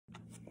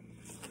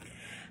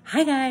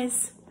Hi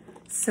guys.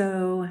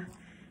 So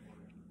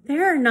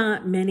there are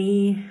not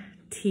many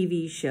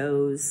TV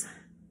shows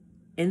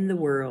in the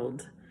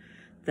world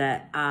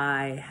that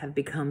I have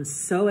become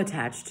so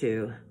attached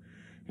to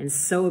and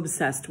so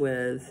obsessed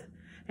with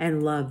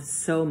and love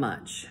so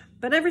much.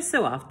 But every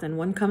so often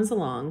one comes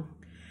along,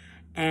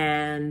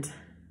 and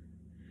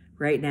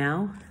right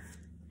now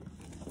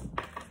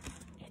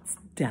it's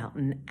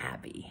Downton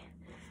Abbey.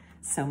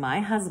 So my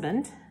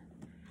husband,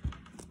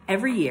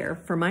 every year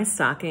for my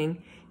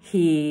stocking,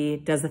 he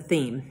does a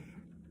theme.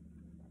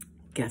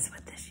 Guess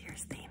what this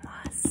year's theme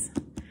was?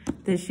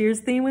 This year's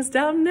theme was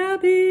Downton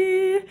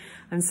Abbey.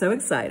 I'm so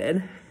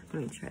excited.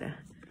 Let me try to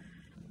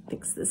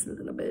fix this a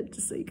little bit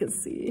just so you can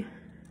see.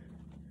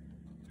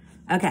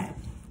 Okay,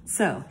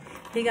 so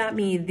he got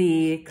me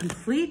the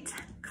complete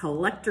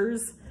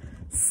collector's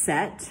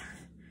set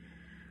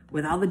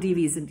with all the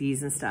DVDs and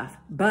Ds and stuff,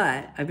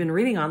 but I've been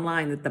reading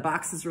online that the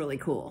box is really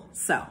cool,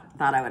 so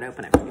thought I would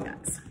open it for you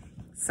guys.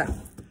 So,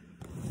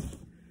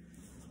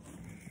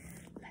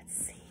 let's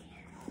see.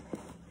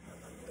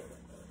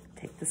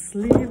 Take the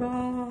sleeve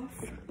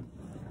off.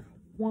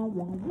 Wah,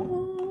 wah,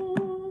 wah.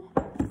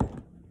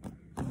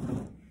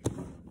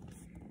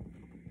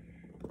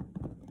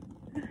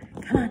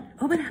 Come on,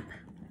 open up.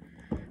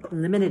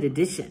 Limited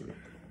edition.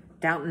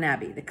 Downton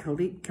Abbey, the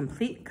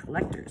complete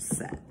collector's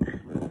set.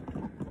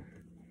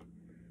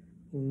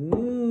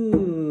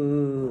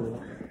 Ooh.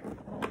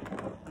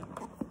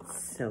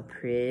 So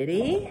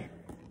pretty.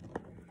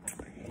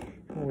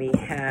 We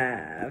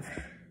have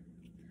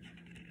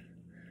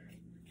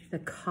the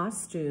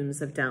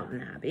costumes of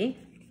Downton Abbey.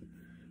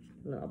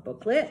 Little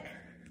booklet.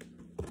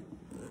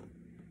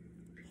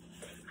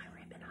 Take my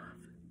ribbon off.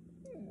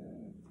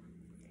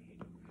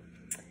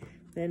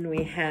 Then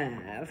we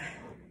have,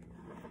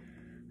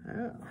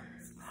 oh,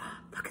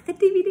 look at the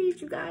DVDs,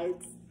 you guys.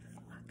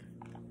 Look.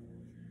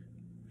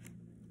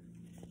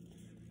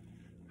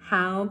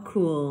 How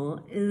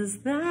cool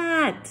is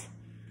that?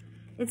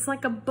 It's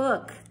like a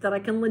book that I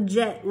can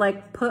legit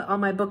like put on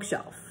my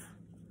bookshelf.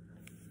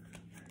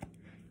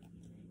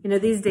 You know,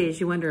 these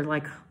days you wonder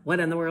like, what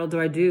in the world do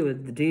I do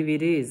with the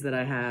DVDs that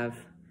I have?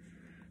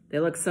 They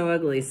look so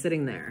ugly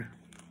sitting there.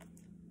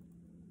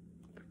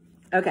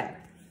 Okay,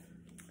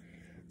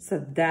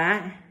 so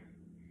that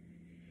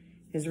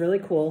is really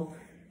cool.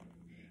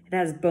 It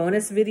has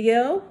bonus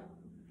video,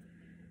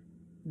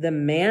 the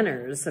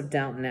manners of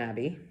Downton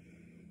Abbey,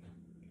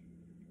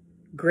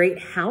 great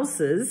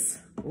houses.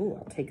 Ooh,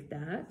 I'll take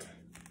that.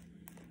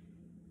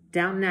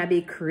 Downton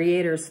Abbey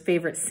creators'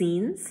 favorite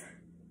scenes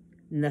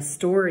and the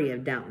story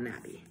of Downton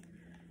Abbey.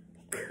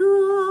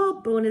 Cool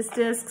bonus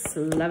discs,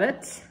 love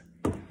it.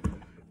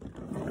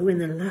 Oh,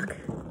 and then look.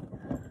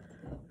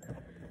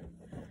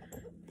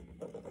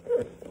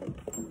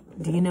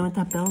 Do you know what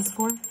that bell's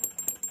for?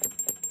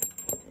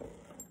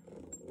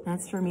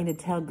 That's for me to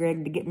tell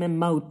Greg to get me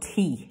more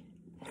tea.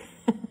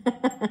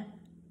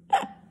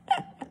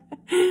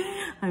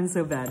 I'm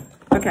so bad.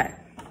 Okay.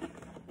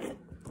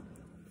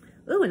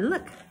 Oh, and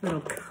look,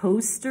 little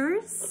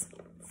coasters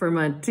for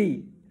my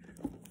tea.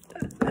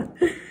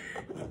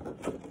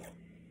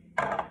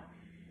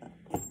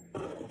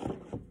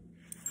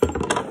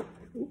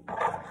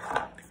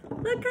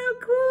 Look how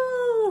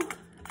cool.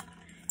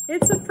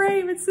 It's a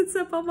frame, it sits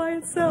up all by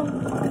itself.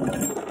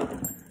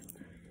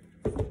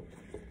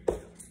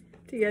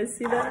 Do you guys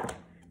see that?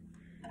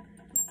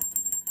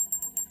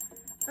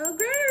 Oh,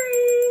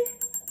 Gary!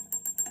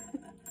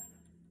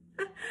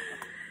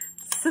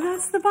 So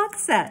that's the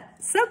box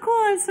set. So cool,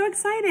 I'm so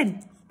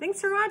excited. Thanks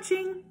for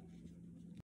watching.